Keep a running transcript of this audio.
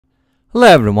Hello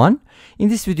everyone. In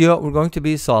this video we're going to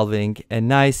be solving a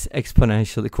nice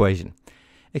exponential equation.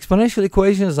 Exponential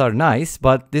equations are nice,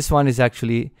 but this one is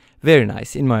actually very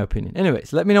nice in my opinion.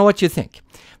 Anyways, let me know what you think.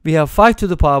 We have 5 to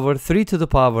the power 3 to the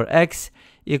power x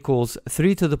equals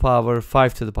 3 to the power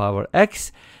 5 to the power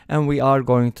x, and we are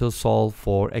going to solve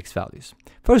for x values.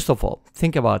 First of all,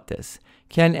 think about this.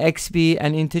 Can x be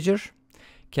an integer?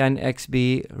 Can x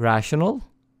be rational?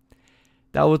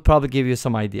 That would probably give you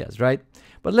some ideas, right?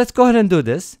 But let's go ahead and do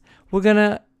this. We're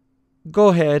gonna go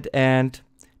ahead and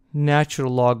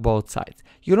natural log both sides.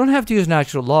 You don't have to use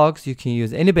natural logs. You can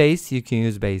use any base. You can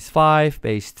use base 5,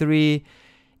 base 3,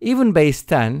 even base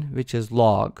 10, which is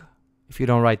log. If you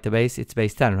don't write the base, it's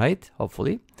base 10, right?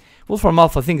 Hopefully. Wolfram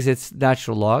Alpha thinks it's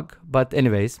natural log, but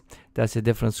anyways, that's a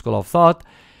different school of thought.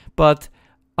 But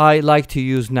I like to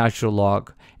use natural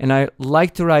log, and I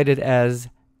like to write it as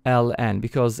ln,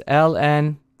 because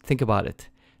ln, think about it,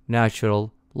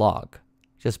 natural log,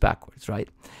 just backwards, right?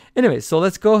 Anyway, so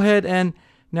let's go ahead and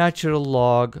natural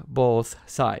log both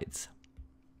sides.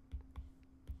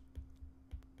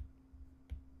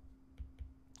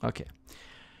 Okay.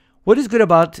 What is good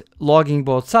about logging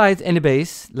both sides, any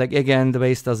base, like again, the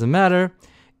base doesn't matter,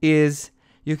 is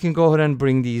you can go ahead and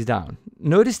bring these down.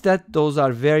 Notice that those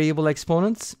are variable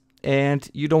exponents and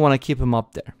you don't want to keep them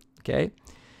up there, okay?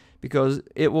 Because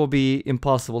it will be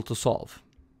impossible to solve,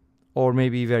 or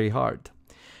maybe very hard.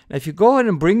 Now, if you go ahead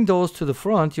and bring those to the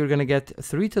front, you're going to get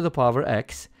 3 to the power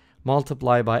x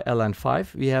multiplied by ln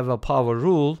 5. We have a power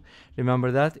rule.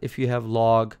 Remember that if you have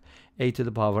log a to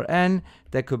the power n,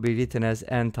 that could be written as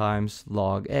n times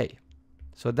log a.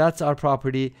 So that's our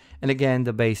property, and again,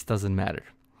 the base doesn't matter.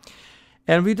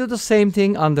 And we do the same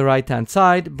thing on the right hand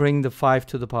side. Bring the 5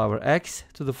 to the power x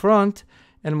to the front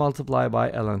and multiply by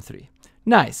ln 3.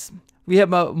 Nice. We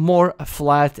have a more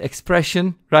flat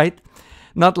expression, right?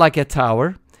 Not like a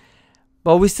tower,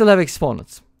 but we still have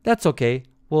exponents. That's okay.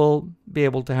 We'll be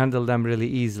able to handle them really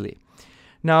easily.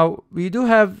 Now, we do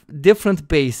have different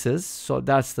bases, so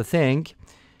that's the thing.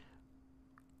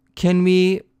 Can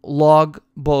we log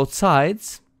both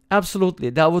sides? Absolutely.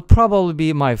 That would probably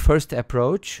be my first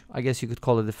approach. I guess you could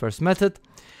call it the first method.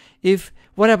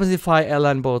 What happens if I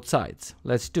ln both sides?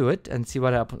 Let's do it and see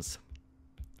what happens.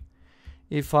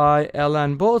 If I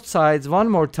ln both sides one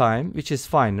more time, which is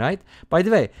fine, right? By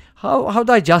the way, how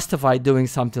do I justify doing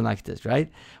something like this, right?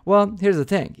 Well, here's the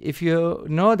thing. If you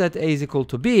know that a is equal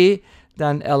to b,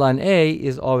 then ln a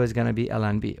is always going to be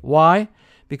ln b. Why?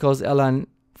 Because ln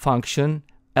function,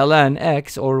 ln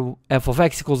x, or f of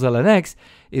x equals ln x,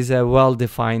 is a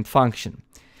well-defined function.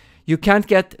 You can't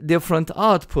get different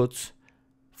outputs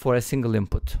for a single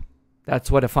input.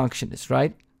 That's what a function is,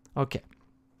 right? Okay.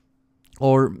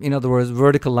 Or in other words,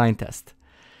 vertical line test.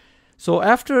 So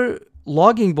after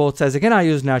logging both sides, again I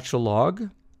use natural log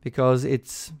because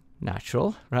it's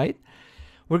natural, right?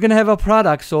 We're going to have a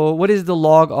product. So what is the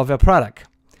log of a product?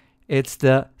 It's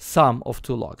the sum of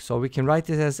two logs. So we can write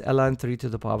this as ln 3 to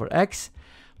the power x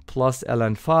plus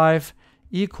ln 5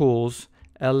 equals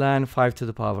ln 5 to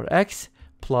the power x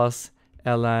plus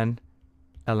ln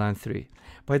 3.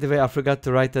 By the way, I forgot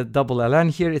to write the double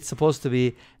ln here. It's supposed to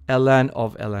be ln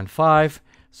of ln 5,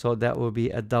 so that will be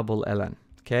a double ln.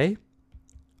 Okay,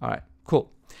 all right,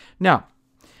 cool. Now,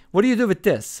 what do you do with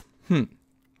this?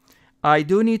 I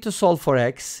do need to solve for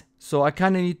x, so I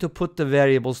kind of need to put the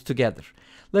variables together.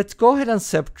 Let's go ahead and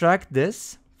subtract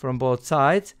this from both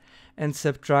sides and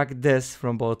subtract this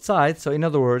from both sides. So in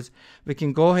other words, we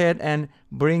can go ahead and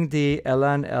bring the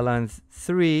ln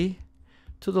 3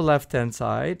 to the left hand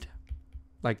side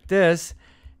like this,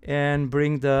 and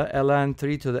bring the ln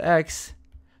 3 to the x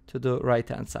to the right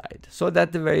hand side, so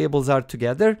that the variables are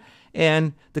together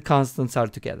and the constants are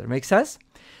together. Make sense?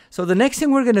 So the next thing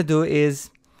we're going to do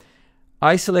is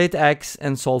isolate x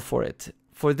and solve for it.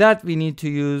 For that, we need to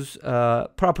use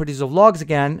properties of logs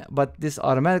again, but this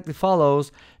automatically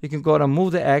follows. You can go ahead and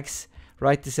move the x,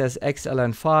 write this as x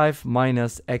ln 5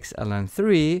 minus x ln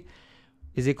 3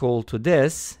 is equal to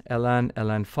this,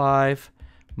 ln 5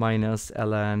 minus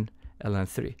ln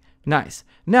 3. Nice.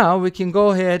 Now we can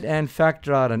go ahead and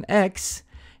factor out an x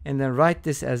and then write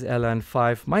this as ln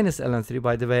 5 minus ln 3.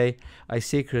 By the way, I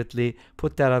secretly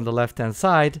put that on the left hand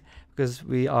side because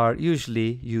we are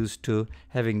usually used to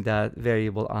having that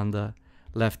variable on the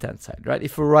left hand side, right?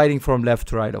 If we're writing from left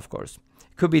to right, of course.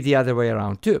 It could be the other way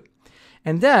around too.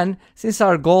 And then, since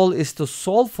our goal is to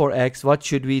solve for x, what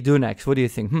should we do next? What do you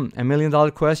think? $1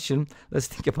 million question. Let's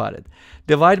think about it.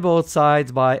 Divide both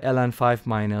sides by ln 5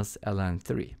 minus ln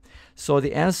 3. So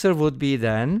the answer would be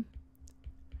then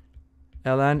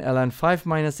ln 5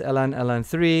 minus ln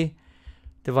 3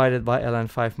 divided by ln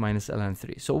 5 minus ln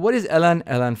 3. So what is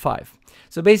ln 5?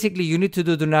 So basically you need to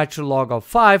do the natural log of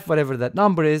 5, whatever that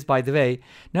number is. By the way,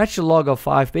 natural log of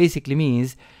 5 basically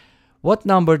means what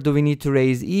number do we need to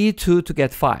raise e to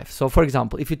get 5. So for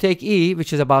example, if you take e,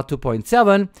 which is about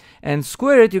 2.7, and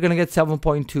square it, you're going to get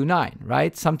 7.29,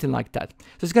 right? Something like that.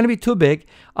 So it's going to be too big.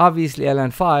 Obviously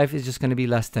ln 5 is just going to be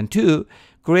less than 2,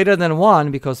 greater than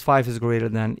 1 because 5 is greater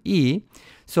than e.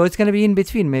 So it's going to be in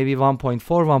between, maybe 1.4,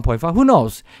 1.5, who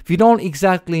knows? If you don't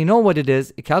exactly know what it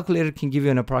is, a calculator can give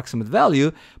you an approximate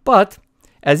value, but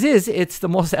as is, it's the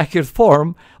most accurate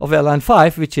form of ln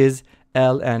 5, which is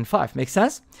ln 5. Makes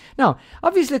sense? Now,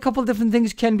 obviously a couple different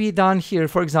things can be done here.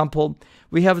 For example,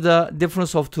 we have the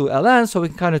difference of two ln, so we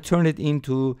can kind of turn it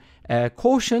into a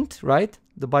quotient, right?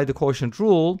 By the quotient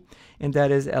rule, and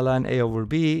that is ln a over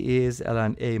b is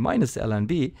ln a minus ln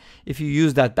b. If you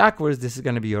use that backwards, this is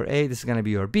going to be your a, this is going to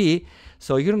be your b.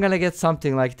 So you're going to get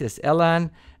something like this: ln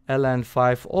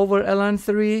 5 over ln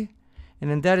 3,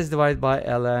 and then that is divided by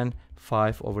ln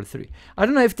 5 over 3. I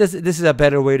don't know if this is a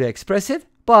better way to express it,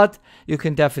 but you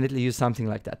can definitely use something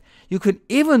like that. You could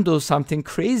even do something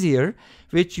crazier,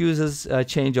 which uses a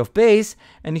change of base,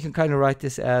 and you can kind of write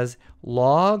this as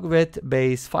log with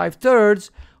base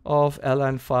 5/3 of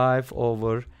ln 5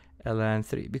 over ln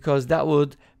 3, because that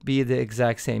would be the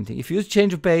exact same thing. If you use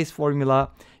change of base formula,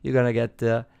 you're going to get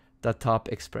the top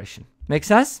expression. Make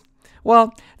sense?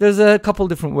 Well, there's a couple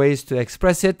different ways to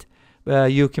express it.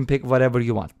 You can pick whatever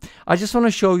you want. I just want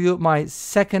to show you my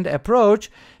second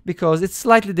approach because it's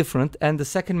slightly different, and the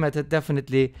second method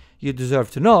definitely you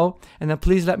deserve to know. And then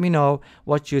please let me know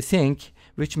what you think,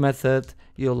 which method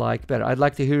you like better. I'd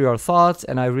like to hear your thoughts,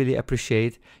 and I really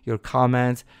appreciate your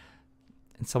comments.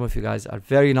 And some of you guys are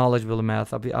very knowledgeable in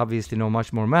math, obviously know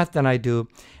much more math than I do,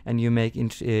 and you make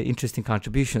interesting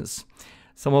contributions.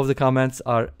 Some of the comments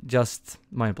are just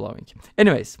mind-blowing.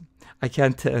 Anyways, I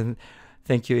can't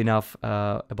thank you enough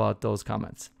about those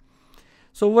comments.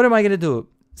 So what am I going to do?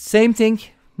 Same thing,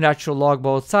 natural log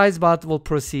both sides, but we'll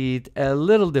proceed a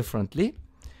little differently.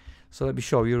 So let me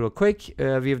show you real quick.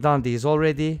 We've done these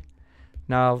already.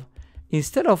 Now,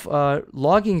 instead of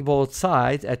logging both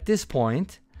sides at this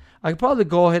point, I could probably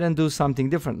go ahead and do something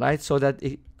different, right? So that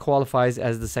it qualifies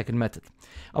as the second method.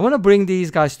 I want to bring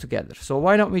these guys together. So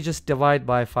why don't we just divide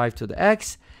by 5 to the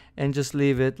x and just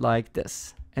leave it like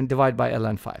this, and divide by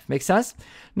ln 5. Make sense?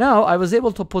 Now I was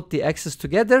able to put the x's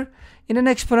together in an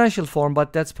exponential form,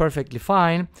 but that's perfectly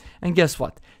fine. And guess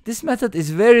what? This method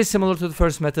is very similar to the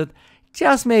first method,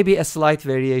 just maybe a slight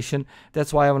variation.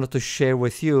 That's why I wanted to share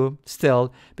with you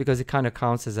still, because it kind of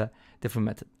counts as a different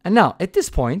method. And now at this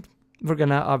point, we're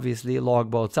gonna obviously log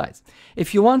both sides.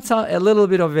 If you want a little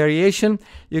bit of variation,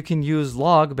 you can use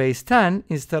log base 10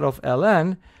 instead of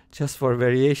ln, just for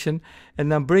variation,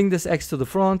 and then bring this x to the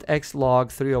front. X log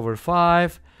 3 over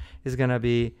 5 is going to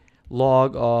be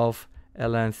log of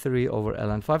ln 3 over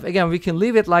ln 5. Again, we can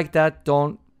leave it like that,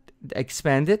 don't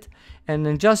expand it, and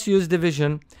then just use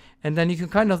division, and then you can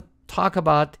kind of talk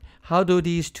about how do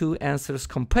these two answers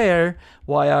compare,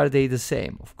 why are they the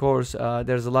same. Of course,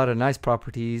 there's a lot of nice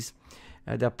properties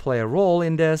that play a role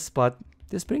in this, but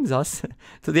this brings us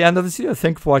to the end of this video.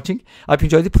 Thank you for watching. I hope you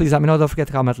enjoyed it. Please let me know. Don't forget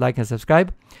to comment, like, and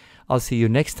subscribe. I'll see you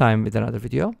next time with another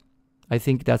video. I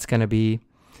think that's going to be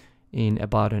in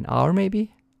about an hour,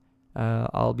 maybe.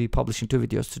 I'll be publishing 2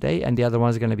 videos today, and the other one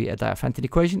is going to be a Diophantine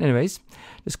equation. Anyways,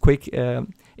 just quick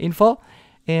info.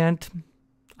 And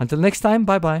until next time,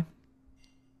 bye-bye.